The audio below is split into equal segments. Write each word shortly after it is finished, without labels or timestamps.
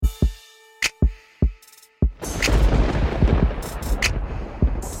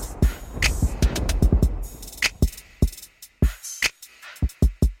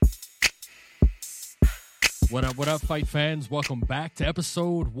What up, fight fans? Welcome back to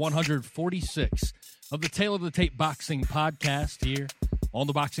episode 146 of the Tale of the Tape Boxing Podcast here on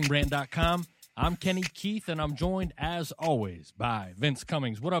theboxingrant.com. I'm Kenny Keith, and I'm joined, as always, by Vince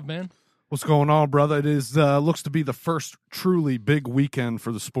Cummings. What up, man? What's going on, brother? It is looks to be the first truly big weekend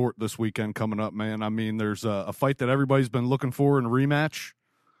for the sport this weekend coming up, man. I mean, there's a fight that everybody's been looking for in a rematch,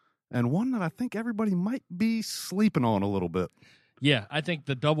 and one that I think everybody might be sleeping on a little bit. Yeah, I think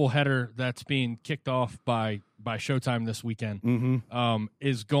the doubleheader that's being kicked off by Showtime this weekend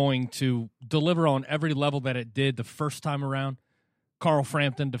is going to deliver on every level that it did the first time around. Carl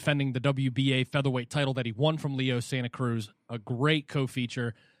Frampton defending the WBA featherweight title that he won from Leo Santa Cruz, a great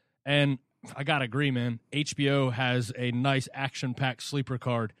co-feature. And I got to agree, man, HBO has a nice action-packed sleeper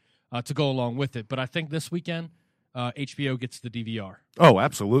card to go along with it. But I think this weekend, HBO gets the DVR. Oh,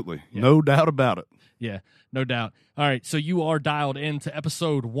 absolutely. Yeah. No doubt about it. Yeah, no doubt. All right, so you are dialed into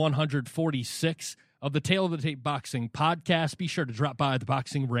episode 146 of the Tale of the Tape Boxing Podcast. Be sure to drop by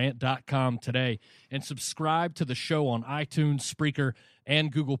theboxingrant.com today and subscribe to the show on iTunes, Spreaker,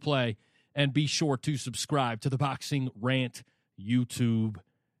 and Google Play. And be sure to subscribe to the Boxing Rant YouTube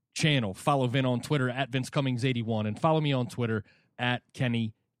channel. Follow Vin on Twitter at VinceCummings81 and follow me on Twitter at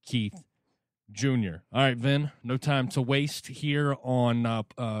Kenny Keith Jr. All right, Vin, no time to waste here on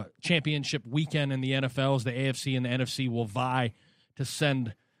championship weekend in the NFL as the AFC and the NFC will vie to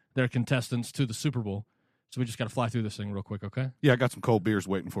send their contestants to the Super Bowl. So we just got to fly through this thing real quick, okay? Yeah, I got some cold beers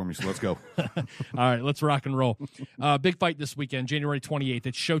waiting for me, so let's go. All right, let's rock and roll. Big fight this weekend, January 28th.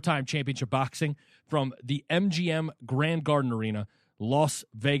 It's Showtime Championship Boxing from the MGM Grand Garden Arena, Las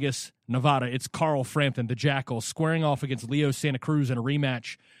Vegas, Nevada. It's Carl Frampton, the Jackal, squaring off against Leo Santa Cruz in a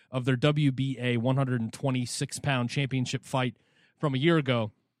rematch of their WBA 126-pound championship fight from a year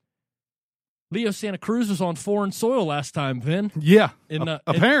ago. Leo Santa Cruz was on foreign soil last time, Vin. Yeah,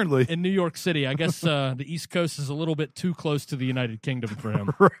 apparently. In New York City. I guess the East Coast is a little bit too close to the United Kingdom for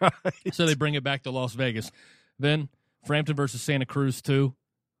him. Right. So they bring it back to Las Vegas. Vin, Frampton versus Santa Cruz, too.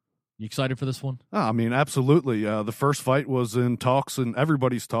 You excited for this one? Oh, I mean, absolutely. The first fight was in talks, and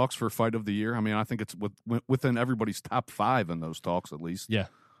everybody's talks for Fight of the Year. I mean, I think it's within everybody's top 5 in those talks, at least. Yeah.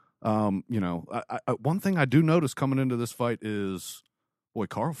 One thing I do notice coming into this fight is, boy,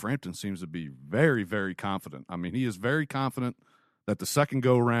 Carl Frampton seems to be very, very confident. I mean, he is very confident that the second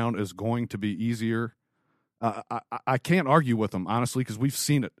go-around is going to be easier. I can't argue with him, honestly, because we've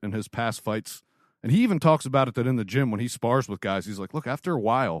seen it in his past fights. And he even talks about it that in the gym when he spars with guys, he's like, look, after a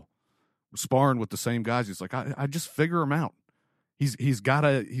while, sparring with the same guys, he's like, I just figure him out. He's got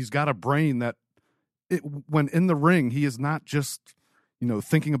a brain that when in the ring, he is not just,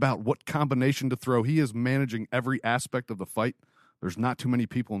 thinking about what combination to throw. He is managing every aspect of the fight. There's not too many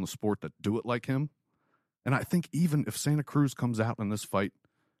people in the sport that do it like him. And I think even if Santa Cruz comes out in this fight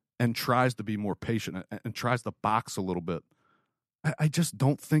and tries to be more patient and tries to box a little bit, I just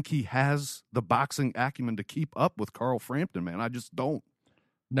don't think he has the boxing acumen to keep up with Carl Frampton, man. I just don't.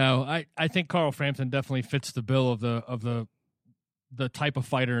 No, I think Carl Frampton definitely fits the bill of the type of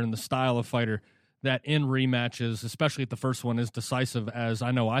fighter and the style of fighter that in rematches, especially at the first one, is decisive, as I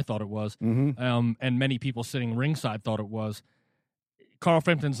know I thought it was, and many people sitting ringside thought it was. Carl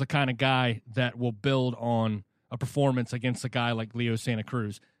Frampton's the kind of guy that will build on a performance against a guy like Leo Santa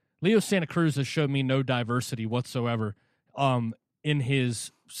Cruz. Leo Santa Cruz has showed me no diversity whatsoever in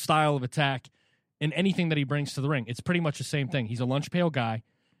his style of attack, in anything that he brings to the ring. It's pretty much the same thing. He's a lunch pail guy.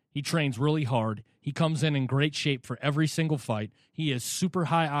 He trains really hard. He comes in great shape for every single fight. He is super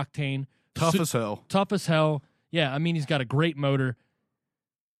high octane. Tough as hell. Tough as hell. Yeah, I mean, he's got a great motor.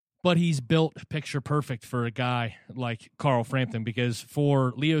 But he's built picture perfect for a guy like Carl Frampton, because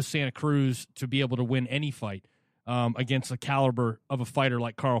for Leo Santa Cruz to be able to win any fight against the caliber of a fighter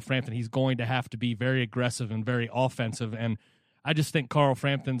like Carl Frampton, he's going to have to be very aggressive and very offensive. And I just think Carl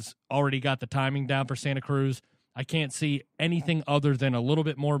Frampton's already got the timing down for Santa Cruz. I can't see anything other than a little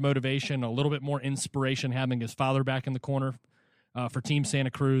bit more motivation, a little bit more inspiration, having his father back in the corner for Team Santa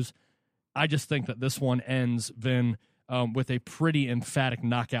Cruz. I just think that this one ends, Vin, with a pretty emphatic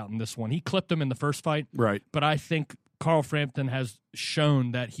knockout in this one. He clipped him in the first fight, right? But I think Carl Frampton has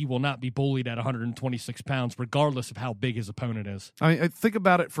shown that he will not be bullied at 126 pounds, regardless of how big his opponent is. I think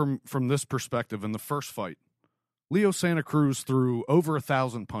about it from this perspective. In the first fight, Leo Santa Cruz threw over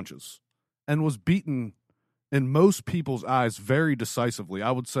 1,000 punches and was beaten in most people's eyes very decisively.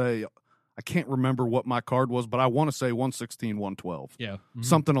 I would say, I can't remember what my card was, but I want to say 116, 112. Yeah. Mm-hmm.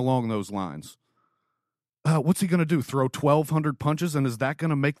 Something along those lines. What's he going to do? Throw 1,200 punches, and is that going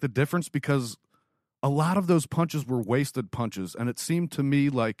to make the difference? Because a lot of those punches were wasted punches, and it seemed to me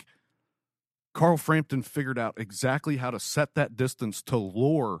like Carl Frampton figured out exactly how to set that distance to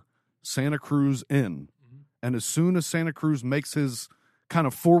lure Santa Cruz in And as soon as Santa Cruz makes his kind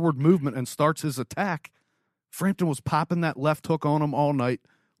of forward movement and starts his attack, Frampton was popping that left hook on him all night,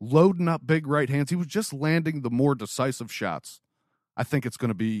 loading up big right hands. He was just landing the more decisive shots. I think he's going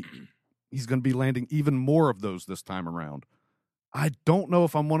to be landing even more of those this time around. I don't know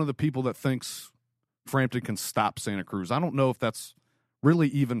if I'm one of the people that thinks Frampton can stop Santa Cruz. I don't know if that's really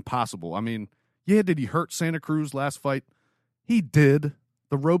even possible. I mean, yeah, did he hurt Santa Cruz last fight? He did.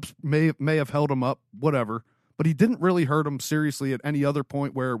 The ropes may have held him up, whatever, but he didn't really hurt him seriously at any other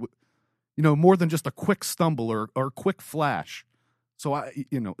point where, more than just a quick stumble or a quick flash. So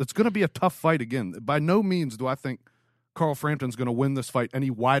it's going to be a tough fight again. By no means do I think Carl Frampton's going to win this fight any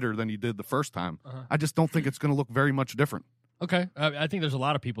wider than he did the first time. I just don't think it's going to look very much different. Okay, I think there's a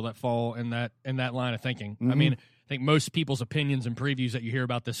lot of people that fall in that line of thinking. I mean, I think most people's opinions and previews that you hear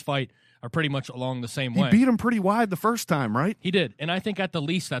about this fight are pretty much along the same way. He beat him pretty wide the first time, right? He did, and I think at the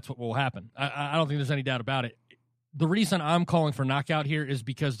least that's what will happen. I don't think there's any doubt about it. The reason I'm calling for knockout here is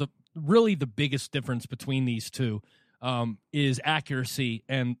because the biggest difference between these two is accuracy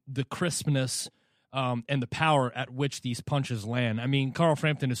and the crispness and the power at which these punches land. I mean, Carl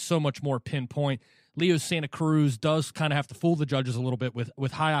Frampton is so much more pinpoint. Leo Santa Cruz does kind of have to fool the judges a little bit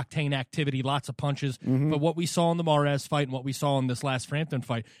with high-octane activity, lots of punches. But what we saw in the Mares fight and what we saw in this last Frampton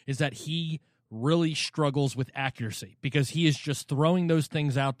fight is that he really struggles with accuracy because he is just throwing those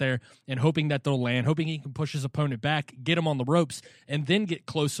things out there and hoping that they'll land, hoping he can push his opponent back, get him on the ropes, and then get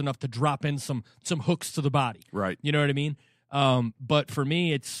close enough to drop in some hooks to the body. Right. You know what I mean? But for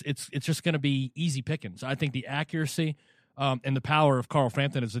me, it's just going to be easy pickings. I think the accuracy and the power of Carl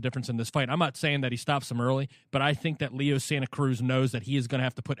Frampton is the difference in this fight. I'm not saying that he stops him early, but I think that Leo Santa Cruz knows that he is going to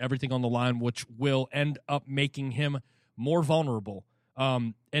have to put everything on the line, which will end up making him more vulnerable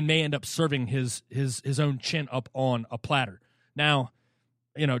and may end up serving his own chin up on a platter. Now,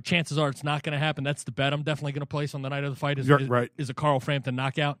 chances are it's not going to happen. That's the bet I'm definitely going to place on the night of the fight is a Carl Frampton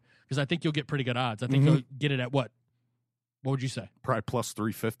knockout because I think you'll get pretty good odds. I think you'll get it at what? What would you say? Probably plus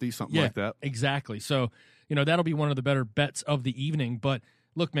 350, something like that. Exactly. So, that'll be one of the better bets of the evening. But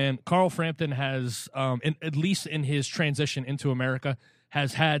look, man, Carl Frampton has, at least in his transition into America,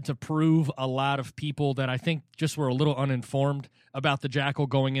 has had to prove a lot of people that I think just were a little uninformed about the Jackal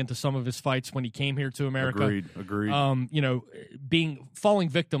going into some of his fights when he came here to America. Agreed. Falling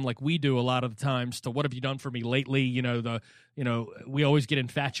victim like we do a lot of the times to what have you done for me lately? We always get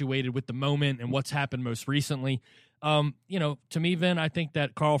infatuated with the moment and what's happened most recently. To me, Vin, I think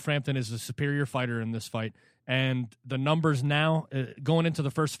that Carl Frampton is a superior fighter in this fight. And the numbers now, going into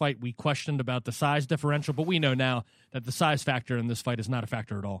the first fight, we questioned about the size differential, but we know now that the size factor in this fight is not a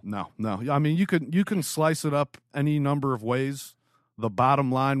factor at all. No. I mean, you can slice it up any number of ways. The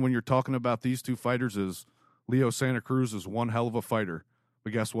bottom line when you're talking about these two fighters is Leo Santa Cruz is one hell of a fighter.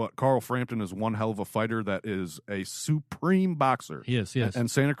 But guess what? Carl Frampton is one hell of a fighter that is a supreme boxer. He is. And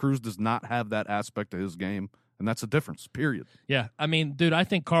Santa Cruz does not have that aspect of his game. And that's a difference, period. Yeah. I mean, dude, I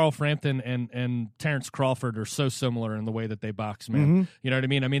think Carl Frampton and Terrence Crawford are so similar in the way that they box, man. You know what I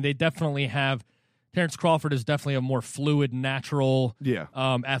mean? I mean, they definitely have – Terrence Crawford is definitely a more fluid, natural,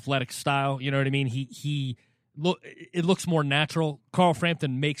 athletic style. You know what I mean? It looks more natural. Carl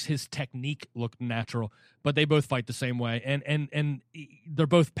Frampton makes his technique look natural, but they both fight the same way. And they're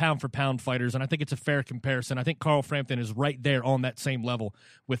both pound-for-pound fighters, and I think it's a fair comparison. I think Carl Frampton is right there on that same level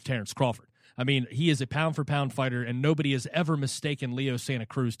with Terrence Crawford. I mean, he is a pound-for-pound fighter, and nobody has ever mistaken Leo Santa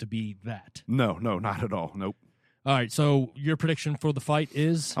Cruz to be that. No, not at all. Nope. All right, so your prediction for the fight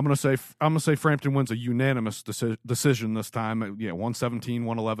is? I'm gonna say Frampton wins a unanimous decision this time. 117,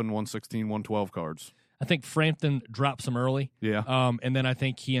 111, 116, 112 cards. I think Frampton drops him early. Yeah. And then I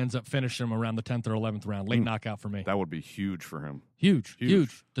think he ends up finishing him around the 10th or 11th round. Late knockout for me. That would be huge for him. Huge.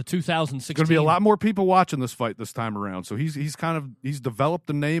 The 2016. There's going to be a lot more people watching this fight this time around. So he's developed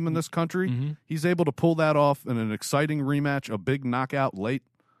a name in this country. He's able to pull that off in an exciting rematch, a big knockout late.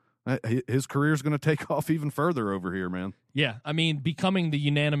 His career is going to take off even further over here, man. Yeah, I mean, becoming the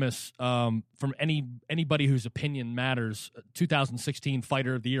unanimous from anybody whose opinion matters, 2016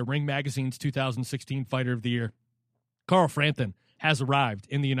 Fighter of the Year, Ring Magazine's 2016 Fighter of the Year, Carl Frampton has arrived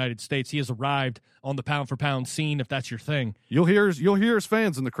in the United States. He has arrived on the pound-for-pound scene, if that's your thing. You'll hear his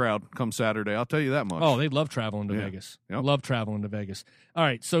fans in the crowd come Saturday, I'll tell you that much. Oh, they love traveling to Vegas. Yep. Love traveling to Vegas. All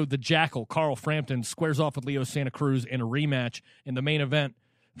right, so the Jackal, Carl Frampton, squares off with Leo Santa Cruz in a rematch in the main event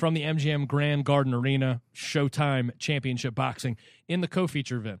from the MGM Grand Garden Arena, Showtime Championship Boxing in the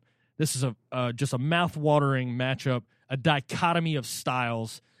co-feature event. This is just a mouth-watering matchup, a dichotomy of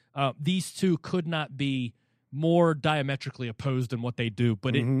styles. These two could not be more diametrically opposed in what they do,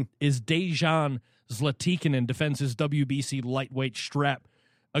 but it is Dejan Zlatikanen defends his WBC lightweight strap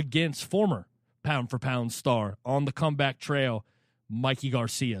against former pound-for-pound star on the comeback trail, Mikey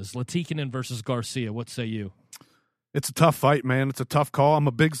Garcia. Zlatikanen versus Garcia. What say you? It's a tough fight, man. It's a tough call. I'm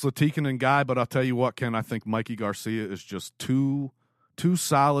a big Zlatikanen guy, but I'll tell you what, Ken, I think Mikey Garcia is just too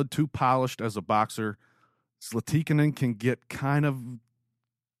solid, too polished as a boxer. Zlatikanen can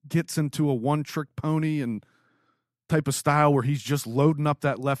gets into a one-trick pony and type of style where he's just loading up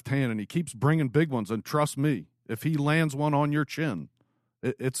that left hand, and he keeps bringing big ones. And trust me, if he lands one on your chin,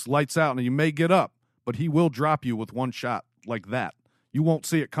 it's lights out, and you may get up, but he will drop you with one shot like that. You won't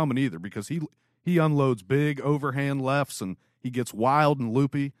see it coming either because he unloads big overhand lefts, and he gets wild and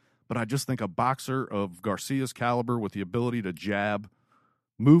loopy. But I just think a boxer of Garcia's caliber with the ability to jab,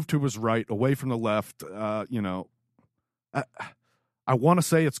 move to his right, away from the left, I want to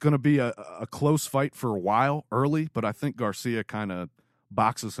say it's going to be a close fight for a while early, but I think Garcia kind of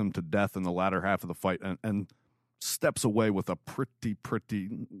boxes him to death in the latter half of the fight and steps away with a pretty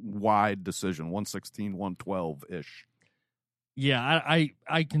wide decision, 116, 112-ish. Yeah,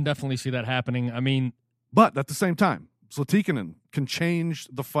 I can definitely see that happening. I mean, but at the same time, Zlatikanen can change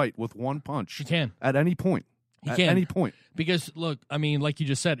the fight with one punch. He can. At any point. He can. Any point. Because, look, I mean, like you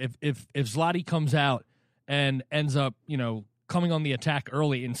just said, if Zlati comes out and ends up, coming on the attack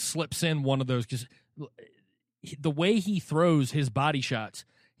early and slips in one of those, because the way he throws his body shots,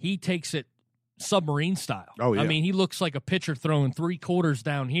 he takes it submarine style. Oh, yeah. I mean, he looks like a pitcher throwing 3/4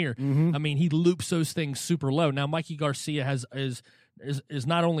 down here. Mm-hmm. I mean, he loops those things super low. Now, Mikey Garcia is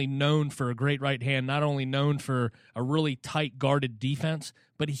not only known for a great right hand, not only known for a really tight guarded defense,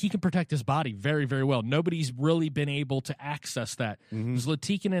 but he can protect his body very, very well. Nobody's really been able to access that. Mm-hmm.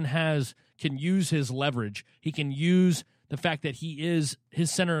 Zlatikanen can use his leverage. He can use the fact that his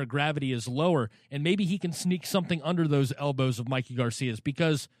center of gravity is lower, and maybe he can sneak something under those elbows of Mikey Garcia's,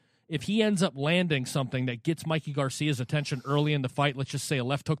 because if he ends up landing something that gets Mikey Garcia's attention early in the fight, let's just say a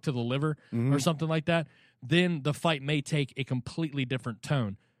left hook to the liver or something like that, then the fight may take a completely different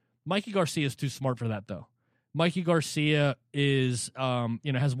tone. Mikey Garcia is too smart for that, though. Mikey Garcia is,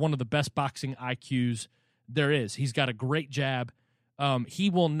 has one of the best boxing IQs there is. He's got a great jab. He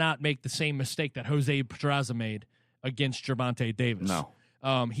will not make the same mistake that Jose Pedraza made against Gervonta Davis.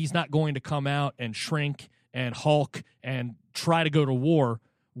 No. He's not going to come out and shrink and hulk and try to go to war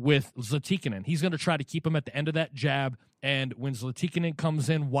with Zlatikanen. He's going to try to keep him at the end of that jab, and when Zlatikanen comes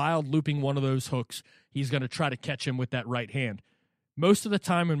in wild looping one of those hooks, he's going to try to catch him with that right hand. Most of the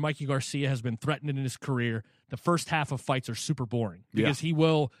time when Mikey Garcia has been threatened in his career, the first half of fights are super boring because he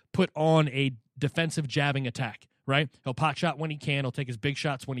will put on a defensive jabbing attack, right? He'll pot shot when he can. He'll take his big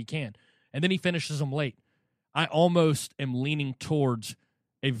shots when he can. And then he finishes them late. I almost am leaning towards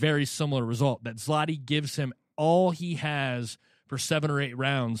a very similar result, that Zlati gives him all he has for 7 or 8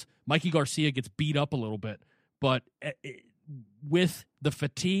 rounds. Mikey Garcia gets beat up a little bit, but with the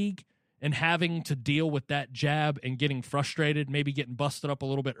fatigue and having to deal with that jab and getting frustrated, maybe getting busted up a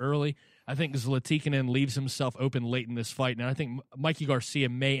little bit early, I think Zlatikanen leaves himself open late in this fight, and I think Mikey Garcia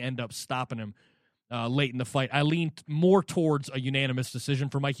may end up stopping him late in the fight. I lean more towards a unanimous decision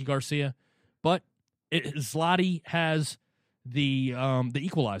for Mikey Garcia, but Zlati has the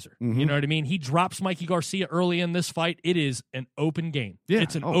equalizer. Mm-hmm. You know what I mean? He drops Mikey Garcia early in this fight. It is an open game. Yeah.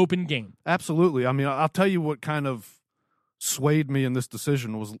 It's an open game. Absolutely. I mean, I'll tell you what kind of swayed me in this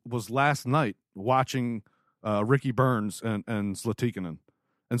decision was last night watching Ricky Burns and Zlatikanen.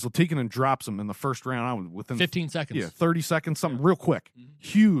 And Zlatikanen drops him in the first round within 15 seconds. Yeah, 30 seconds, something real quick. Mm-hmm.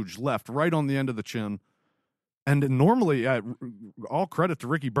 Huge left right on the end of the chin. And normally, all credit to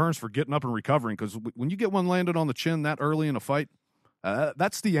Ricky Burns for getting up and recovering, because when you get one landed on the chin that early in a fight,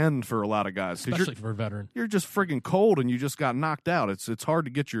 that's the end for a lot of guys. Especially for a veteran. You're just friggin' cold and you just got knocked out. It's hard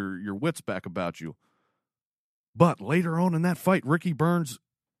to get your wits back about you. But later on in that fight, Ricky Burns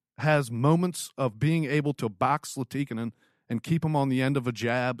has moments of being able to box Zlatikanen and keep him on the end of a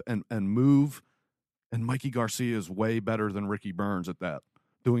jab and move. And Mikey Garcia is way better than Ricky Burns at that,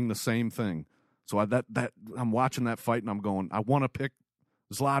 doing the same thing. So I'm watching that fight and I'm going, I want to pick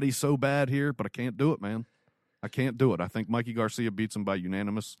Zlati so bad here, but I can't do it, man. I can't do it. I think Mikey Garcia beats him by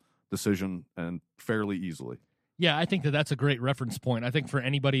unanimous decision and fairly easily. Yeah, I think that's a great reference point. I think for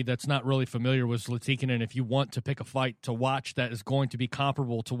anybody that's not really familiar with Zlatikanen, if you want to pick a fight to watch that is going to be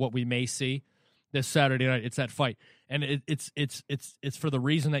comparable to what we may see this Saturday night, it's that fight. And it's for the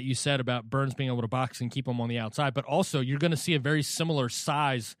reason that you said about Burns being able to box and keep him on the outside, but also you're going to see a very similar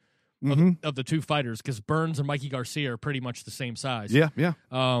size of the two fighters, because Burns and Mikey Garcia are pretty much the same size. Yeah.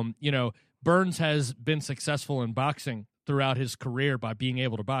 Burns has been successful in boxing throughout his career by being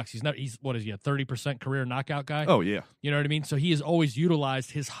able to box. He's what is he, a 30% career knockout guy? Oh, yeah. You know what I mean? So he has always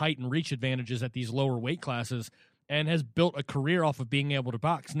utilized his height and reach advantages at these lower weight classes and has built a career off of being able to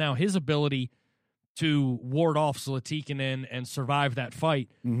box. Now, his ability to ward off Zlatikinen and survive that fight.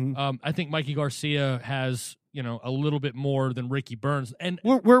 I think Mikey Garcia has, a little bit more than Ricky Burns. And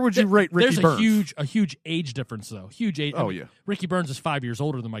where would you rate Ricky Burns? There's a huge age difference, though. Huge age. Oh, yeah. Ricky Burns is 5 years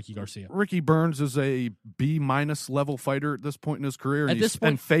older than Mikey Garcia. Ricky Burns is a B- level fighter at this point in his career,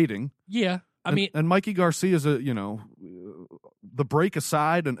 and fading. Yeah. And Mikey Garcia is the break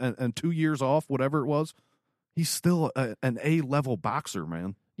aside and 2 years off, whatever it was, he's still an A-level boxer,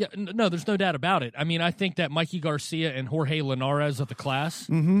 man. Yeah, no, there's no doubt about it. I think that Mikey Garcia and Jorge Linares of the class,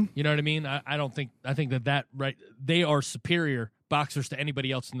 Mm-hmm. you know what I mean? I think that right, they are superior boxers to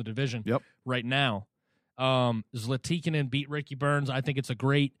anybody else in the division right now. Zlatikinen beat Ricky Burns. I think it's a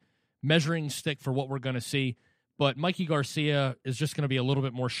great measuring stick for what we're going to see. But Mikey Garcia is just going to be a little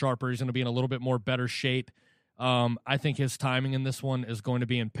bit more sharper. He's going to be in a little bit more better shape. I think his timing in this one is going to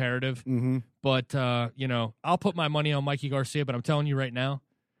be imperative. Mm-hmm. But, I'll put my money on Mikey Garcia, but I'm telling you right now,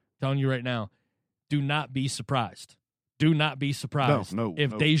 do not be surprised. Do not be surprised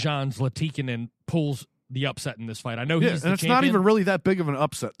if Dejan Zlatikinen pulls the upset in this fight. I know he's the and it's champion. not even really that big of an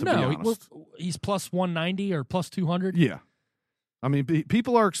upset, to be honest. He's plus 190 or plus 200. Yeah.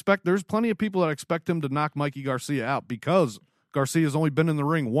 There's plenty of people that expect him to knock Mikey Garcia out because Garcia's only been in the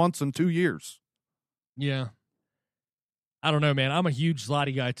ring once in 2 years. Yeah. I don't know, man. I'm a huge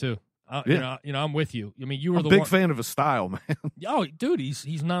Zlati guy too. I'm with you. You were I'm a big fan of his style, man. Oh, dude, he's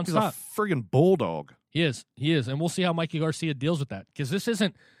nonstop. He's a friggin' bulldog. He is, and we'll see how Mikey Garcia deals with that because this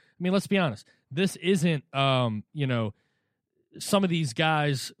isn't. Let's be honest. This isn't. Some of these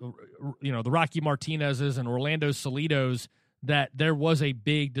guys, the Rocky Martinez's and Orlando Salidos, that there was a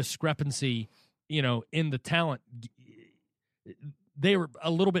big discrepancy, in the talent. They were a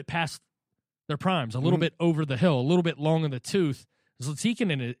little bit past their primes, a little bit over the hill, a little bit long in the tooth.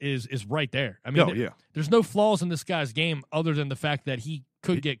 Zlatikinen is right there. There's no flaws in this guy's game other than the fact that he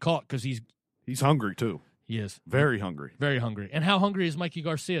could get caught because he's hungry too. He is very hungry. Very hungry. And how hungry is Mikey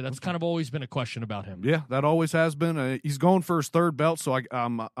Garcia? That's kind of always been a question about him. Yeah, that always has been. He's going for his third belt, so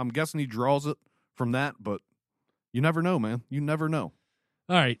I'm guessing he draws it from that, but you never know, man. You never know.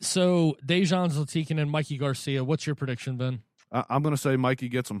 All right, so Dejan Zlatikinen and Mikey Garcia, what's your prediction, Ben? I'm going to say Mikey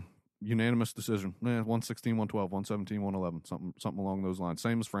gets him. Unanimous decision. 116, 112, 117, 111, something along those lines.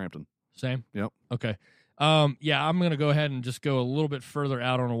 Same as Frampton. Same? Yep. Okay. I'm going to go ahead and just go a little bit further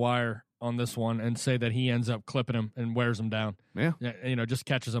out on a wire on this one and say that he ends up clipping him and wears him down. Yeah. Just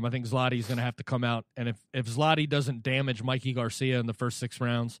catches him. I think Zlati's going to have to come out, and if Zlati doesn't damage Mikey Garcia in the first 6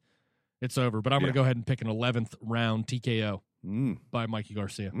 rounds, it's over. But I'm going to go ahead and pick an 11th round TKO by Mikey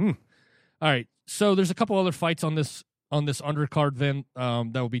Garcia. All right, so there's a couple other fights on this undercard then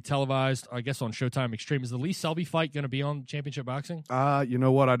that will be televised, I guess, on Showtime Extreme. Is the Lee Selby fight going to be on Championship Boxing? You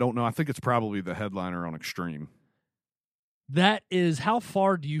know what? I don't know. I think it's probably the headliner on Extreme. That is, how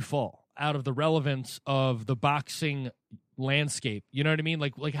far do you fall out of the relevance of the boxing landscape? You know what I mean?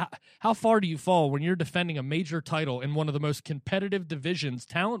 Like how far do you fall when you're defending a major title in one of the most competitive divisions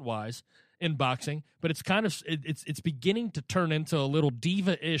talent-wise in boxing, but it's kind of it's beginning to turn into a little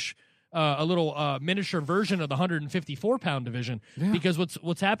diva-ish a little miniature version of the 154-pound division, because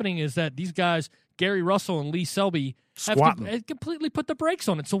what's happening is that these guys, Gary Russell and Lee Selby, have completely put the brakes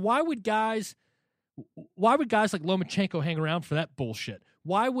on it. So why would guys like Lomachenko hang around for that bullshit?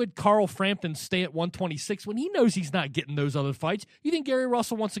 Why would Carl Frampton stay at 126 when he knows he's not getting those other fights? You think Gary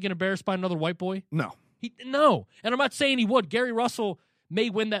Russell wants to get embarrassed by another white boy? No. No. And I'm not saying he would. Gary Russell may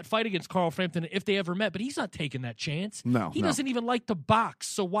win that fight against Carl Frampton if they ever met, but he's not taking that chance. No. He doesn't even like to box,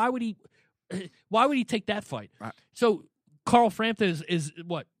 so why would he take that fight? So Carl Frampton is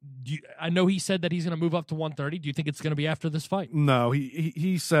what? I know he said that he's going to move up to 130. Do you think it's going to be after this fight? No,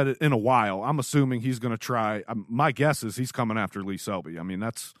 he said it in a while. I'm assuming he's going to try. My guess is he's coming after Lee Selby. I mean,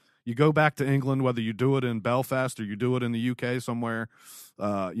 you go back to England, whether you do it in Belfast or you do it in the UK somewhere,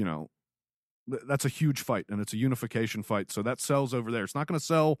 that's a huge fight, and it's a unification fight. So that sells over there. It's not going to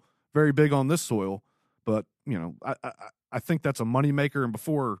sell very big on this soil, but I think that's a moneymaker. And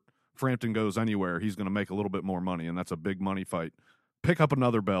before Frampton goes anywhere, he's going to make a little bit more money, and that's a big money fight. Pick up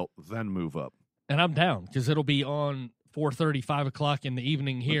another belt, then move up. And I'm down because it'll be on 4:30, 5 o'clock in the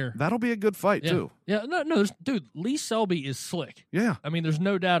evening here. That'll be a good fight, too. Yeah, no, dude, Lee Selby is slick. Yeah. I mean, there's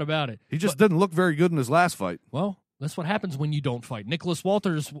no doubt about it. He just didn't look very good in his last fight. Well, that's what happens when you don't fight. Nicholas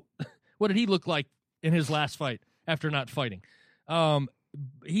Walters, what did he look like in his last fight after not fighting?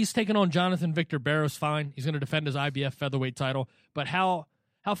 He's taking on Jonathan Victor Barros, fine. He's going to defend his IBF featherweight title. But how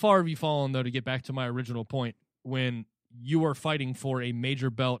far have you fallen, though, to get back to my original point, when you are fighting for a major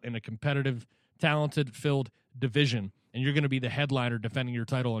belt in a competitive, talented-filled division, and you're going to be the headliner defending your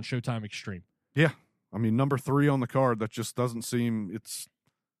title on Showtime Extreme? Yeah. I mean, number 3 on the card, that just doesn't seem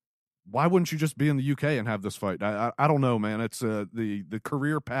why wouldn't you just be in the UK and have this fight? I don't know, man. It's the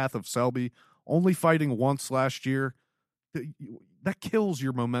career path of Selby, only fighting once last year. That kills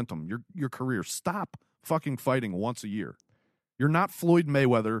your momentum, your career. Stop fucking fighting once a year. You're not Floyd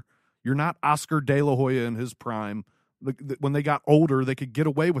Mayweather. You're not Oscar De La Hoya in his prime. When they got older, they could get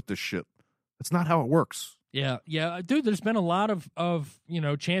away with this shit. That's not how it works. Yeah, dude. There's been a lot of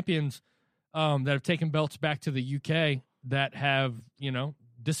champions that have taken belts back to the UK that have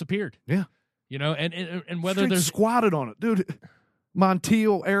disappeared. Yeah, and whether Straight there's squatted on it, dude.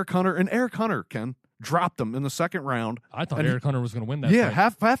 Montiel, Eric Hunter, Ken dropped him in the second round. I thought Eric Hunter was going to win that. Yeah,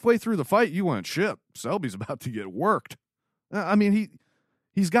 fight. halfway through the fight, you went, shit, Selby's about to get worked. I mean,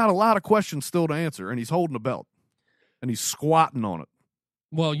 he's got a lot of questions still to answer, and he's holding a belt, and he's squatting on it.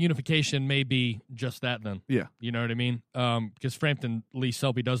 Well, unification may be just that then. Yeah. You know what I mean? Because Frampton Lee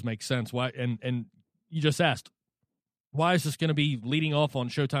Selby does make sense. Why? And you just asked, why is this going to be leading off on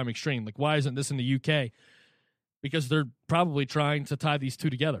Showtime Extreme? Like, why isn't this in the UK? Because they're probably trying to tie these two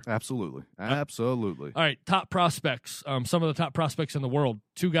together. Absolutely. All right, top prospects. Some of the top prospects in the world.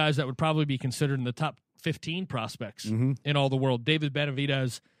 Two guys that would probably be considered in the top 15 prospects in all the world. David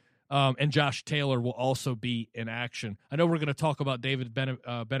Benavidez and Josh Taylor will also be in action. I know we're going to talk about David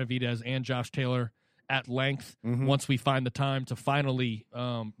Benavidez and Josh Taylor at length once we find the time to finally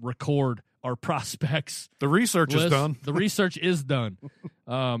record our prospects. The research is done. The research is done.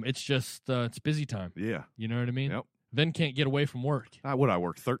 It's just it's busy time. Yeah. You know what I mean? Yep. Vin can't get away from work. What I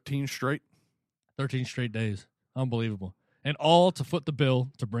work 13 straight? 13 straight days. Unbelievable. And all to foot the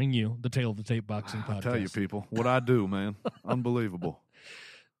bill to bring you the Tale of the Tape Boxing Podcast. I tell you, people, what I do, man. Unbelievable.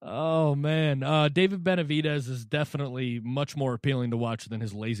 Oh, man. David Benavidez is definitely much more appealing to watch than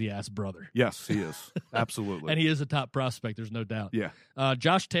his lazy-ass brother. Yes, he is. Absolutely. And he is a top prospect, there's no doubt. Yeah.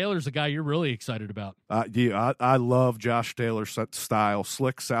 Josh Taylor's a guy you're really excited about. Yeah, I love Josh Taylor's style.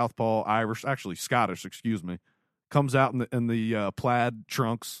 Slick, southpaw, Irish, actually Scottish, excuse me. Comes out in the plaid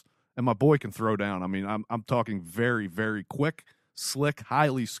trunks, and my boy can throw down. I mean, I'm talking very, very quick, slick,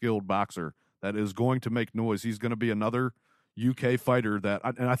 highly skilled boxer that is going to make noise. He's going to be another UK fighter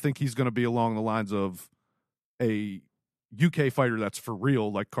and I think he's going to be along the lines of a UK fighter that's for real,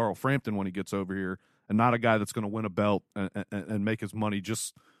 like Carl Frampton when he gets over here, and not a guy that's going to win a belt and make his money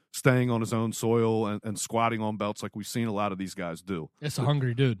just staying on his own soil and squatting on belts like we've seen a lot of these guys do. It's a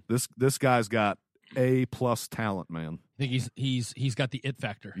hungry dude. This guy's got A+ talent, man. I think he's got the it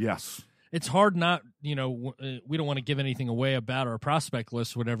factor. Yes. It's hard not, we don't want to give anything away about our prospect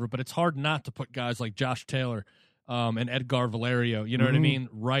list or whatever, but it's hard not to put guys like Josh Taylor and Edgar Valerio, you know what I mean,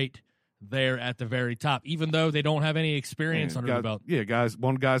 right there at the very top, even though they don't have any experience under the belt. Yeah, guys.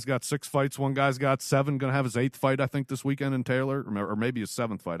 One guy's got 6 fights. One guy's got 7. Going to have his 8th fight, I think, this weekend in Taylor, or maybe his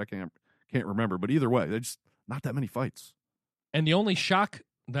 7th fight. I can't remember. But either way, they just not that many fights. And the only shock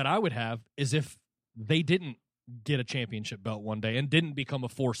that I would have is if they didn't get a championship belt one day and didn't become a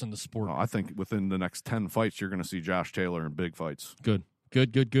force in the sport. I think within the next 10 fights, you're going to see Josh Taylor in big fights. Good.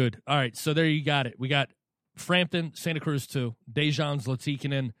 All right, so there you got it. We got Frampton, Santa Cruz 2, Dejan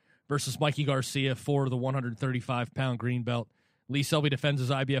Zlatikinen versus Mikey Garcia for the 135-pound green belt. Lee Selby defends his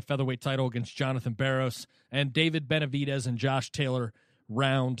IBF featherweight title against Jonathan Barros, and David Benavidez and Josh Taylor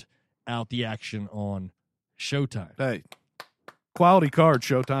round out the action on Showtime. Hey, quality card,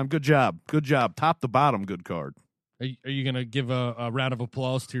 Showtime. Good job. Top to bottom, good card. Are you going to give a round of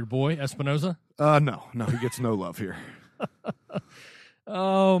applause to your boy, Espinoza? No, he gets no love here.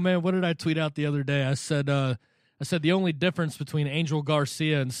 Oh, man, what did I tweet out the other day? I said the only difference between Angel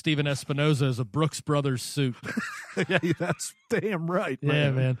Garcia and Steven Espinoza is a Brooks Brothers suit. Yeah, that's damn right,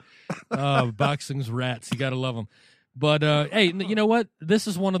 man. Yeah, man. Boxing's rats. You got to love them. But, hey, you know what? This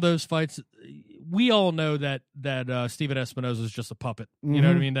is one of those fights. We all know that Steven Espinoza is just a puppet. You know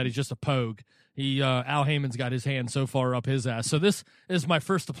what I mean? That he's just a pogue. Al Heyman's got his hand so far up his ass. So this is my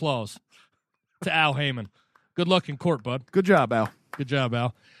first applause to Al Heyman. Good luck in court, bud. Good job, Al. Good job,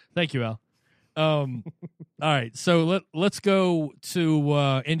 Al. Thank you, Al. All right, so let's go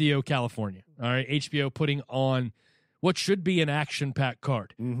to Indio, California. All right, HBO putting on what should be an action-packed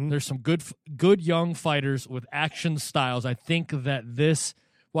card. There's some good young fighters with action styles. I think that this,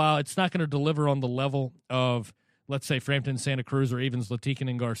 while it's not going to deliver on the level of, let's say, Frampton, Santa Cruz, or even Zlatikin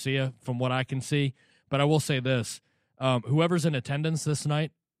and Garcia, from what I can see, but I will say this. Whoever's in attendance this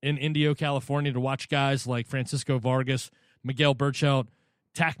night in Indio, California, to watch guys like Francisco Vargas, Miguel Burchelt,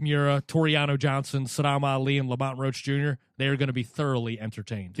 Tak Mura, Toriano Johnson, Saddam Ali, and Lamont Roach Jr., they are going to be thoroughly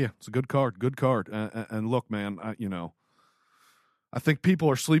entertained. Yeah, it's a good card. And look, man, I think people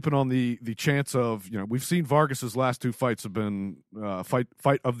are sleeping on the chance of, we've seen Vargas's last 2 fights have been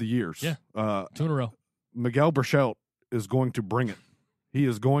fight of the years. Yeah, 2 in a row. Miguel Burchelt is going to bring it. He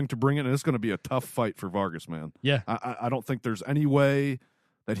is going to bring it, and it's going to be a tough fight for Vargas, man. Yeah. I don't think there's any way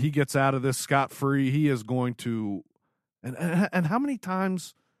that he gets out of this scot-free. He is going to – and how many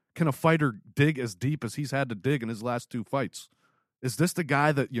times can a fighter dig as deep as he's had to dig in his last 2 fights? Is this the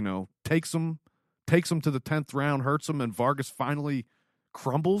guy that, takes him to the 10th round, hurts him, and Vargas finally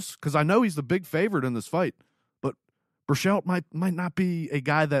crumbles? Because I know he's the big favorite in this fight, but Berchelt might not be a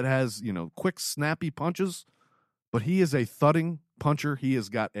guy that has, quick, snappy punches, but he is a thudding puncher. He has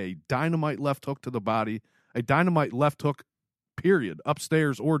got a dynamite left hook to the body, a dynamite left hook, period,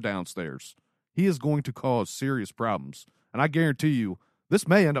 upstairs or downstairs. He is going to cause serious problems. And I guarantee you, this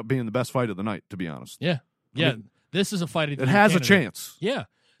may end up being the best fight of the night, to be honest. Yeah. Yeah. I mean, this is a fight. It has a chance. Yeah.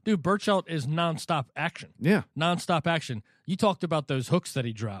 Dude, Berchelt is nonstop action. Yeah. Nonstop action. You talked about those hooks that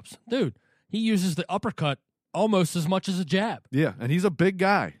he drops. Dude, he uses the uppercut almost as much as a jab. Yeah, and he's a big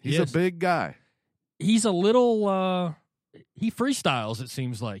guy. He's a big guy. He's a little he freestyles, it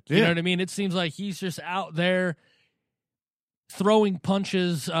seems like. You know what I mean? It seems like he's just out there throwing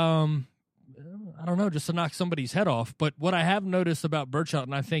punches, I don't know, just to knock somebody's head off. But what I have noticed about Berchelt,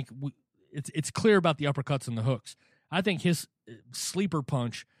 and I think it's clear about the uppercuts and the hooks, I think his sleeper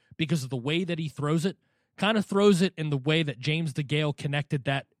punch, because of the way that he throws it, kind of throws it in the way that James DeGale connected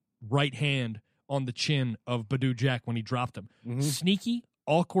that right hand on the chin of Badou Jack when he dropped him. Mm-hmm. Sneaky,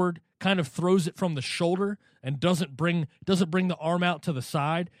 awkward, kind of throws it from the shoulder and doesn't bring the arm out to the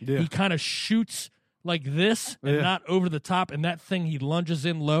side. Yeah. He kind of shoots like this and not over the top, and that thing he lunges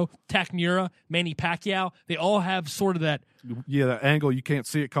in low. Takmura, Manny Pacquiao, they all have sort of that. Yeah, that angle, you can't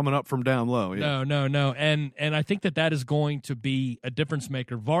see it coming up from down low. Yeah. No. And I think that is going to be a difference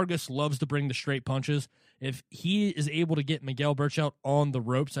maker. Vargas loves to bring the straight punches. If he is able to get Miguel Berchelt on the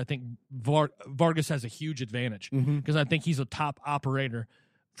ropes, I think Vargas has a huge advantage because I think he's a top operator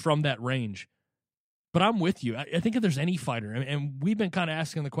from that range. But I'm with you. I think if there's any fighter, and we've been kind of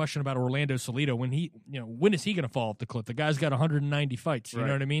asking the question about Orlando Salido, when is he going to fall off the cliff? The guy's got 190 fights. You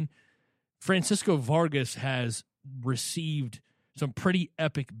know what I mean? Francisco Vargas has received some pretty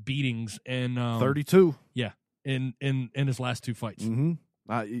epic beatings in 32. Yeah, in his last 2 fights. Mm-hmm.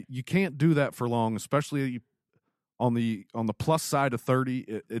 You can't do that for long, especially on the plus side of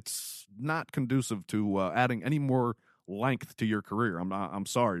 30. It's not conducive to adding any more length to your career. I'm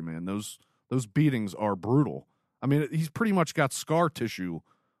sorry, man. Those beatings are brutal. I mean, he's pretty much got scar tissue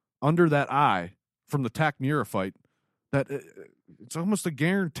under that eye from the Takmura fight that it's almost a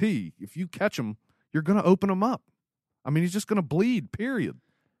guarantee. If you catch him, you're going to open him up. I mean, he's just going to bleed, period.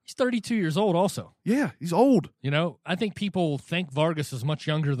 He's 32 years old also. Yeah, he's old. I think people think Vargas is much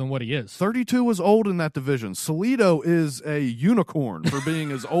younger than what he is. 32 is old in that division. Salido is a unicorn for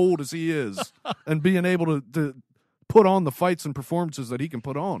being as old as he is and being able to put on the fights and performances that he can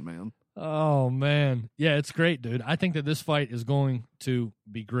put on, man. Oh, man. Yeah, it's great, dude. I think that this fight is going to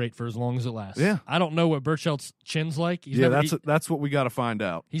be great for as long as it lasts. Yeah. I don't know what Berchelt's chin's like. That's what we got to find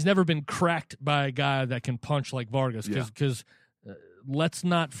out. He's never been cracked by a guy that can punch like Vargas because let's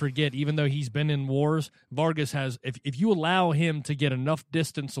not forget, even though he's been in wars, Vargas has, if you allow him to get enough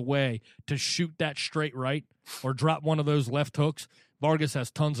distance away to shoot that straight right or drop one of those left hooks, Vargas has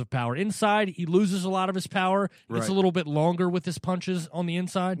tons of power. Inside, he loses a lot of his power. It's a little bit longer with his punches on the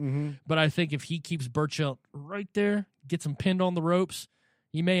inside. Mm-hmm. But I think if he keeps Berchelt right there, gets him pinned on the ropes,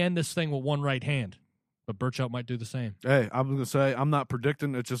 he may end this thing with one right hand. But Berchelt might do the same. Hey, I'm going to say, I'm not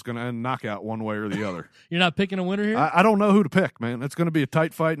predicting it's just going to end knockout one way or the other. You're not picking a winner here? I don't know who to pick, man. It's going to be a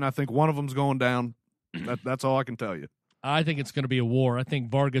tight fight, and I think one of them's going down. That's all I can tell you. I think it's going to be a war. I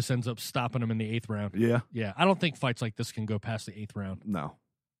think Vargas ends up stopping him in the 8th round. Yeah. I don't think fights like this can go past the 8th round. No,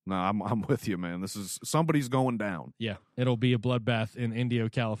 I'm with you, man. Somebody's going down. Yeah, it'll be a bloodbath in Indio,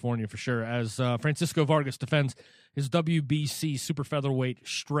 California for sure, as Francisco Vargas defends his WBC super featherweight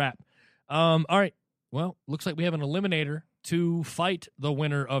strap. All right, well, looks like we have an eliminator to fight the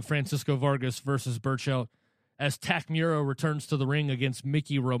winner of Francisco Vargas versus Berchelt, as Takmura returns to the ring against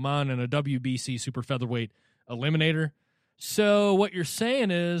Mickey Roman in a WBC super featherweight eliminator. So what you're saying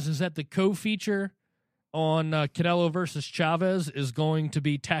is that the co-feature on Canelo versus Chavez is going to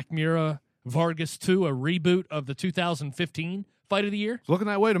be Takmura Vargas 2, a reboot of the 2015 Fight of the Year? It's looking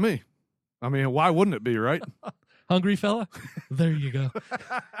that way to me. I mean, why wouldn't it be, right? Hungry fella? There you go.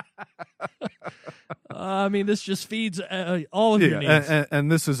 I mean, this just feeds all of your needs.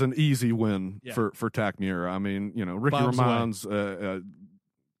 And this is an easy win for Takmura. I mean, Ricky Roman's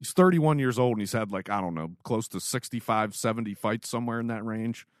he's 31 years old, and he's had, close to 65, 70 fights, somewhere in that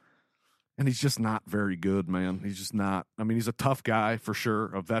range. And he's just not very good, man. He's just not. I mean, he's a tough guy for sure,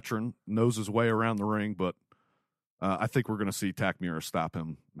 a veteran, knows his way around the ring, but I think we're going to see Takmura stop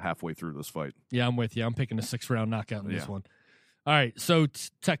him halfway through this fight. Yeah, I'm with you. I'm picking a 6th round knockout in this one. All right, so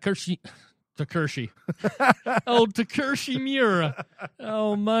Takeshi. Oh, Takeshi Miura.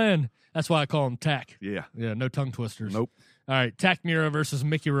 Oh, man. That's why I call him Tak. Yeah. Yeah, no tongue twisters. Nope. All right, Tak Miura versus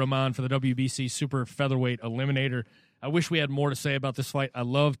Mickey Roman for the WBC Super Featherweight Eliminator. I wish we had more to say about this fight. I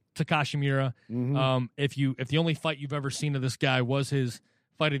love Takashi Miura. Mm-hmm. If the only fight you've ever seen of this guy was his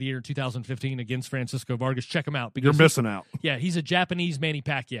fight of the year in 2015 against Francisco Vargas, check him out. You're missing out. Yeah, he's a Japanese Manny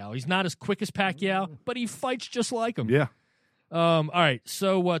Pacquiao. He's not as quick as Pacquiao, but he fights just like him. Yeah. All right,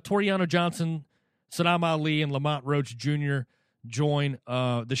 so Toriano Johnson, Saddam Ali, and Lamont Roach Jr. join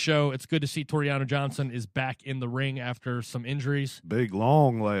the show. It's good to see Toriano Johnson is back in the ring after some injuries. Big,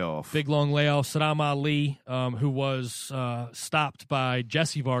 long layoff. Saddam Ali, who was stopped by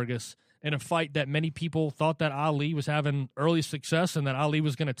Jesse Vargas in a fight that many people thought that Ali was having early success and that Ali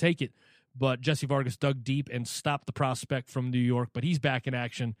was going to take it. But Jesse Vargas dug deep and stopped the prospect from New York, but he's back in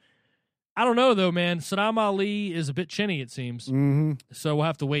action. I don't know, though, man. Saddam Ali is a bit chinny, it seems. Mm-hmm. So we'll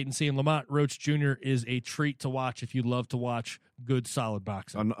have to wait and see. And Lamont Roach Jr. is a treat to watch if you love to watch good, solid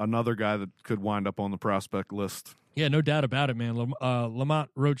boxing. Another guy that could wind up on the prospect list. Yeah, no doubt about it, man. Lamont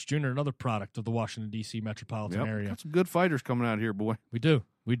Roach Jr., another product of the Washington, D.C. metropolitan area. Got some good fighters coming out here, boy. We do.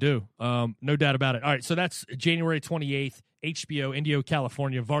 No doubt about it. All right, so that's January 28th, HBO, Indio,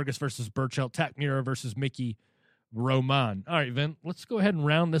 California, Vargas versus Burchell, Tak Miura versus Mickey Roman. All right, Vin, let's go ahead and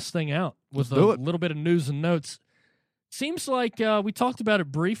round this thing out with a little bit of news and notes. Seems like we talked about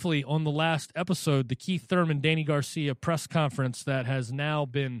it briefly on the last episode, the Keith Thurman, Danny Garcia press conference that has now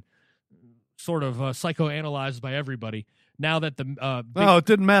been sort of psychoanalyzed by everybody. Now that the it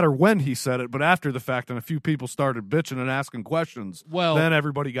didn't matter when he said it, but after the fact, and a few people started bitching and asking questions, then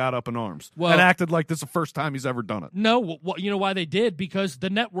everybody got up in arms and acted like this is the first time he's ever done it. No, you know why they did? Because the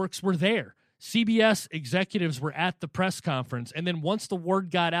networks were there. CBS executives were at the press conference, and then once the word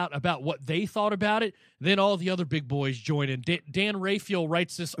got out about what they thought about it, then all the other big boys joined in. Dan Raphael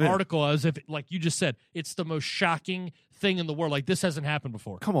writes this article as if, like you just said, it's the most shocking thing in the world. Like, this hasn't happened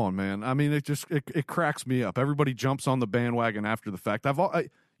before. Come on, man. I mean, it cracks me up. Everybody jumps on the bandwagon after the fact.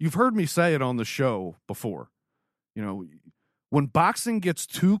 You've heard me say it on the show before. You know, when boxing gets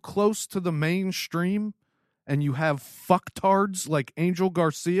too close to the mainstream and you have fucktards like Angel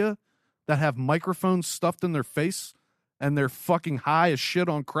Garcia that have microphones stuffed in their face and they're fucking high as shit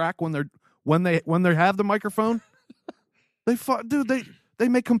on crack when they have the microphone, they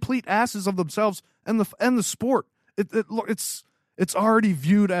make complete asses of themselves and the sport. It's already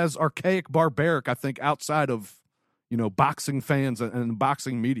viewed as archaic, barbaric, I think, outside of, boxing fans and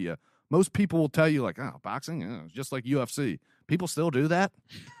boxing media. Most people will tell you, like, oh, boxing, it's just like UFC. People still do that.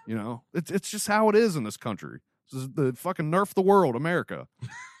 It's just how it is in this country. This is the fucking nerf the world, America.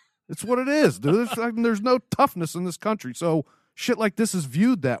 It's what it is, dude. There's no toughness in this country, so shit like this is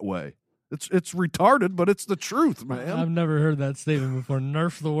viewed that way. It's retarded, but it's the truth, man. I've never heard that statement before.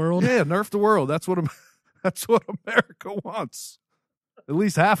 Nerf the world? Yeah, nerf the world. That's what America wants. At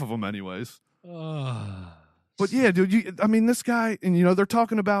least half of them, anyways. But yeah, dude. This guy, and they're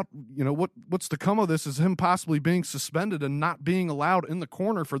talking about, what's to come of this is him possibly being suspended and not being allowed in the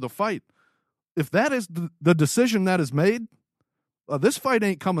corner for the fight. If that is the decision that is made, this fight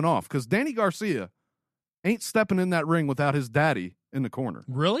ain't coming off because Danny Garcia ain't stepping in that ring without his daddy in the corner.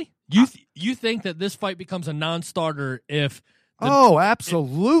 Really? You think that this fight becomes a non-starter if?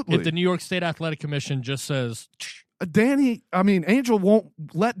 Absolutely. If the New York State Athletic Commission just says Angel won't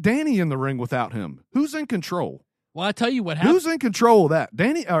let Danny in the ring without him. Who's in control? Well, I tell you what happened. Who's in control of that?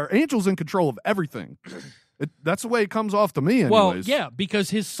 Angel's in control of everything. That's the way it comes off to me, anyways. Well, yeah, because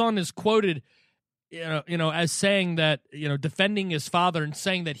his son is quoted, as saying that, defending his father and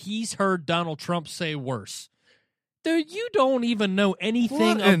saying that he's heard Donald Trump say worse. Dude, you don't even know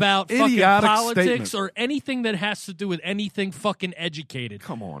anything about fucking politics statement. Or anything that has to do with anything fucking educated.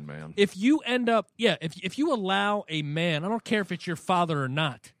 Come on, man. If you end up, if you allow a man, I don't care if it's your father or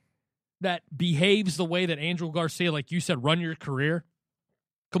not, that behaves the way that Angel Garcia, like you said, run your career,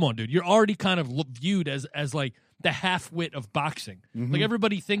 come on, dude. You're already kind of viewed as like the half-wit of boxing. Mm-hmm. Like,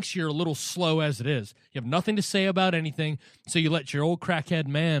 everybody thinks you're a little slow as it is. You have nothing to say about anything, so you let your old crackhead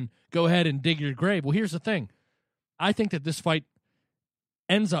man go ahead and dig your grave. Well, here's the thing. I think that this fight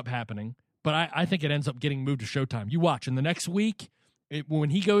ends up happening, but I think it ends up getting moved to Showtime. You watch. In the next week, when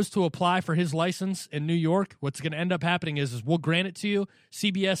he goes to apply for his license in New York, what's going to end up happening is we'll grant it to you.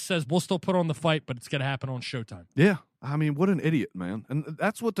 CBS says we'll still put on the fight, but it's going to happen on Showtime. Yeah. What an idiot, man. And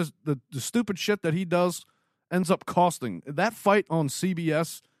that's what the stupid shit that he does ends up costing. That fight on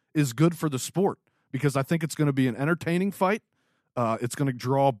CBS is good for the sport because I think it's going to be an entertaining fight. It's going to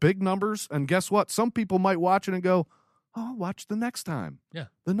draw big numbers, and guess what? Some people might watch it and go, "Oh, I'll watch the next time." Yeah,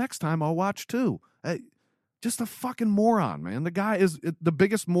 the next time I'll watch too. Hey, Just a fucking moron, man. The guy is the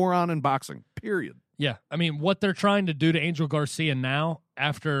biggest moron in boxing, period. Yeah. I mean, what they're trying to do to Angel Garcia now,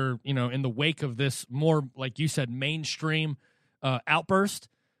 after, in the wake of this more, like you said, mainstream outburst,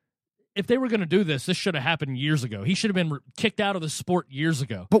 if they were going to do this should have happened years ago. He should have been kicked out of the sport years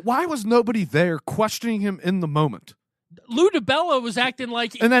ago. But why was nobody there questioning him in the moment? Lou DiBella was acting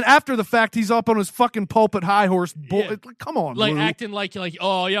like... And then after the fact, he's up on his fucking pulpit high horse. Yeah. Come on, Like, Lou. acting like,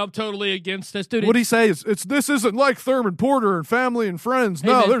 oh, yeah, I'm totally against this. Dude, What'd he say? This isn't like Thurman Porter and family and friends. Hey,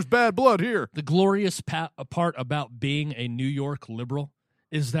 no, man, there's bad blood here. The glorious part about being a New York liberal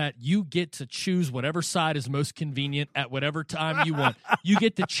is that you get to choose whatever side is most convenient at whatever time you want. You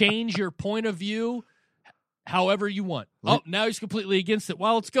get to change your point of view however you want. Oh, now he's completely against it.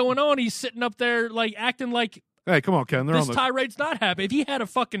 While it's going on, he's sitting up there like acting like, hey, come on, Ken. this tirade's not happening. If he had a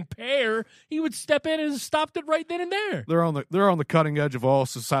fucking pair, he would step in and stopped it right then and there. They're on the cutting edge of all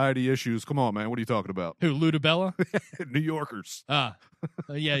society issues. Come on, man. What are you talking about? Who, Lou DiBella? New Yorkers.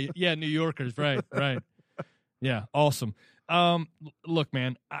 Yeah, New Yorkers. Right. Yeah, awesome. Look,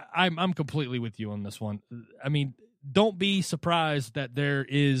 man, I'm completely with you on this one. I mean, don't be surprised that there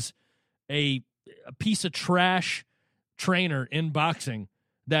is a piece of trash trainer in boxing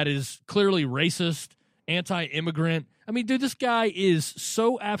that is clearly racist, anti-immigrant. I mean, dude, this guy is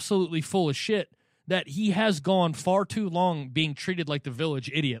so absolutely full of shit that he has gone far too long being treated like the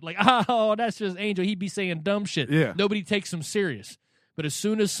village idiot. Like, oh, that's just Angel. He'd be saying dumb shit. Yeah. Nobody takes him serious. But as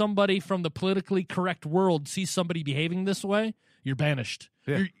soon as somebody from the politically correct world sees somebody behaving this way, you're banished.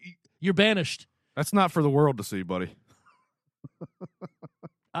 Yeah. You're banished. That's not for the world to see, buddy.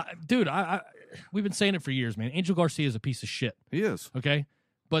 Dude, we've been saying it for years, man. Angel Garcia is a piece of shit. He is. Okay?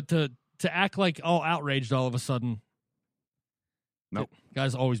 But to act like all outraged all of a sudden, nope.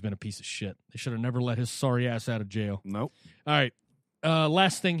 Guy's always been a piece of shit. They should have never let his sorry ass out of jail. Nope. All right.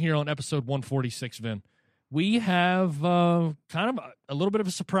 Last thing here on episode 146, Vin. We have kind of a little bit of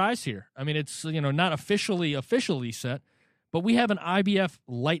a surprise here. I mean, it's not officially set, but we have an IBF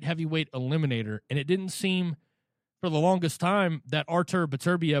light heavyweight eliminator, and it didn't seem for the longest time that Artur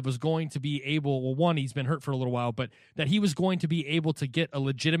Beterbiev was going to be able, well, one, he's been hurt for a little while, but that he was going to be able to get a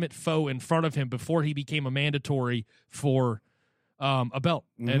legitimate foe in front of him before he became a mandatory for a belt.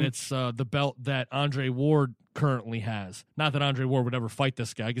 Mm-hmm. And it's the belt that Andre Ward currently has. Not that Andre Ward would ever fight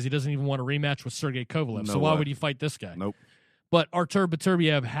this guy because he doesn't even want a rematch with Sergey Kovalev. No so why way. would he fight this guy? Nope. But Artur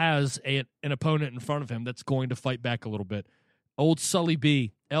Beterbiev has an opponent in front of him that's going to fight back a little bit. Old Sully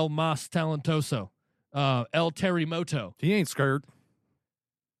B, El Mas Talentoso, El Terremoto. He ain't scared.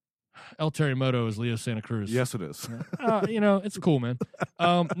 El Terremoto is Leo Santa Cruz. Yes, it is. It's cool, man.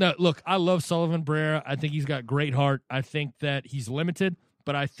 No, look, I love Sullivan Barrera. I think he's got great heart. I think that he's limited,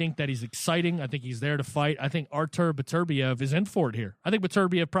 but I think that he's exciting. I think he's there to fight. I think Artur Beterbiev is in for it here. I think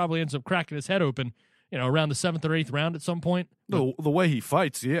Beterbiev probably ends up cracking his head open, around the 7th or 8th round at some point. The way he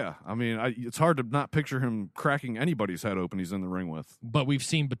fights, yeah. I mean, it's hard to not picture him cracking anybody's head open he's in the ring with. But we've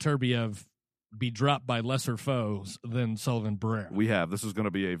seen Beterbiev be dropped by lesser foes than Sullivan Barrera. We have. This is going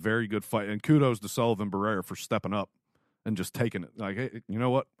to be a very good fight. And kudos to Sullivan Barrera for stepping up and just taking it. Like, hey, you know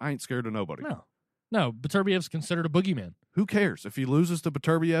what? I ain't scared of nobody. No, Beterbiev's considered a boogeyman. Who cares? If he loses to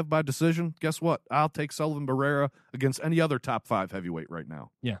Beterbiev by decision, guess what? I'll take Sullivan Barrera against any other top 5 heavyweight right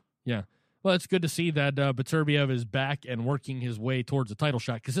now. Yeah. Well, it's good to see that Beterbiev is back and working his way towards a title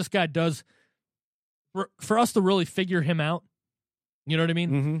shot because this guy does, for us to really figure him out, you know what I mean?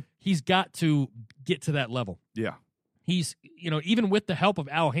 Mm-hmm. He's got to get to that level. Yeah. He's, even with the help of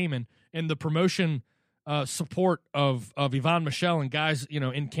Al Heyman and the promotion support of Yvonne Michelle and guys,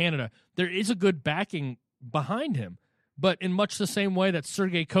 in Canada, there is a good backing behind him. But in much the same way that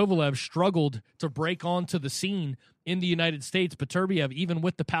Sergey Kovalev struggled to break onto the scene in the United States, Beterbiev, even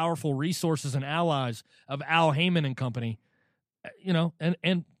with the powerful resources and allies of Al Heyman and company,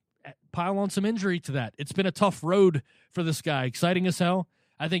 and pile on some injury to that. It's been a tough road for this guy. Exciting as hell.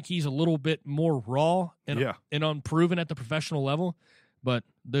 I think he's a little bit more raw and unproven at the professional level. But,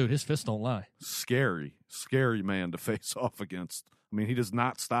 dude, his fists don't lie. Scary man to face off against. I mean, he does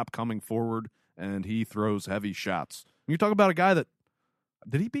not stop coming forward, and he throws heavy shots. You're talking about a guy that –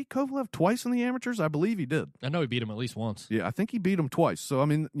 did he beat Kovalev twice in the amateurs? I believe he did. I know he beat him at least once. Yeah, I think he beat him twice. So, I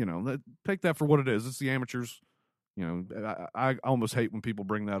mean, take that for what it is. It's the amateurs. I almost hate when people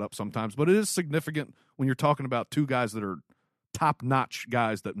bring that up sometimes, but it is significant when you're talking about two guys that are top-notch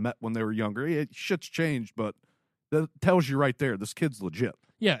guys that met when they were younger. Shit's changed, but that tells you right there, this kid's legit.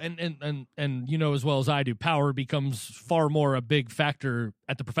 Yeah, and as well as I do, power becomes far more a big factor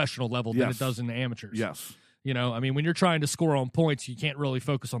at the professional level than it does in the amateurs. Yes. I mean, when you're trying to score on points, you can't really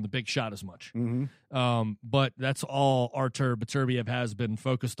focus on the big shot as much. Mm-hmm. But that's all Artur Beterbiev has been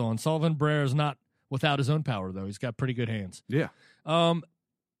focused on. Sullivan Barrera is not without his own power, though. He's got pretty good hands. Yeah.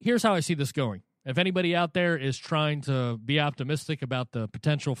 Here's how I see this going. If anybody out there is trying to be optimistic about the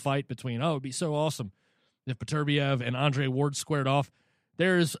potential fight between, it'd be so awesome if Beterbiev and Andre Ward squared off,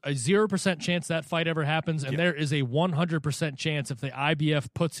 there's a 0% chance that fight ever happens, and there is a 100% chance if the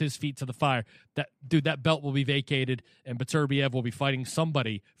IBF puts his feet to the fire, that belt will be vacated, and Beterbiev will be fighting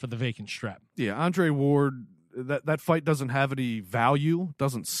somebody for the vacant strap. Yeah, Andre Ward, that fight doesn't have any value,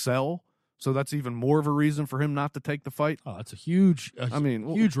 doesn't sell, so that's even more of a reason for him not to take the fight. Oh, that's a huge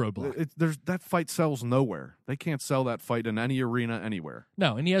roadblock. That fight sells nowhere. They can't sell that fight in any arena anywhere.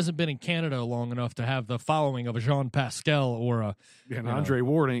 No, and he hasn't been in Canada long enough to have the following of a Jean Pascal or a... And Andre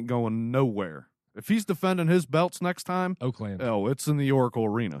Ward ain't going nowhere. If he's defending his belts next time... Oakland. Oh, it's in the Oracle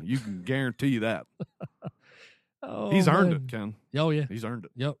Arena. You can guarantee that. He's earned it, Ken. Oh, yeah. He's earned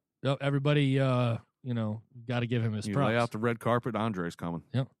it. Yep. Everybody, got to give him his props. Lay out the red carpet, Andre's coming.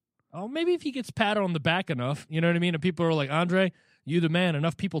 Yep. Oh, maybe if he gets patted on the back enough, you know what I mean? And people are like, Andre, you the man.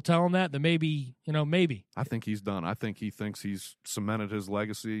 Enough people tell him that maybe, maybe. I think he's done. I think he thinks he's cemented his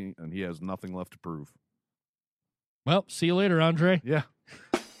legacy, and he has nothing left to prove. Well, see you later, Andre. Yeah.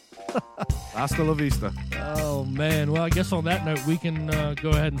 Hasta la vista. Oh, man. Well, I guess on that note, we can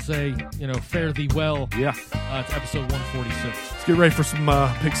go ahead and say, fare thee well. Yeah. It's episode 146. Let's get ready for some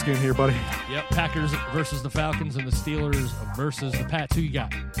pigskin here, buddy. Yep. Packers versus the Falcons and the Steelers versus the Pats. Who you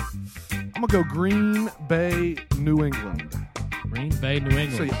got? I'm going to go Green Bay, New England. Green Bay, New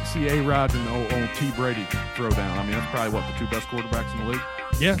England. See A-Rod and old T. Brady throw down. I mean, that's probably, the two best quarterbacks in the league?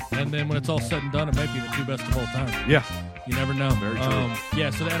 Yeah, and then when it's all said and done, it might be the two best of all time. Yeah. You never know. Very true.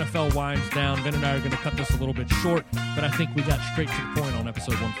 So the NFL winds down. Ben and I are going to cut this a little bit short, but I think we got straight to the point on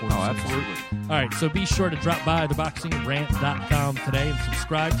episode 146. Oh, absolutely. All right, so be sure to drop by theboxingrant.com today and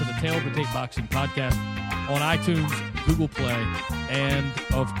subscribe to the Tale of the Tape Boxing podcast on iTunes, Google Play, and,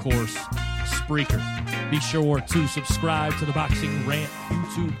 of course, Spreaker. Be sure to subscribe to the Boxing Rant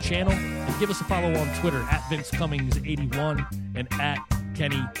YouTube channel and give us a follow on Twitter at VinceCummings81 and at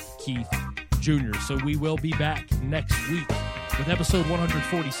Kenny Keith Jr. So we will be back next week with episode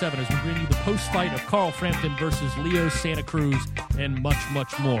 147 as we bring you the post-fight of Carl Frampton versus Leo Santa Cruz and much,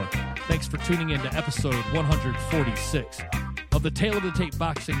 much more. Thanks for tuning in to episode 146 of the Tale of the Tape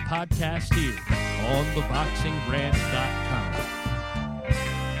Boxing podcast here on theboxingrant.com.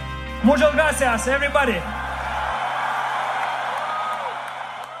 Muchas gracias, everybody.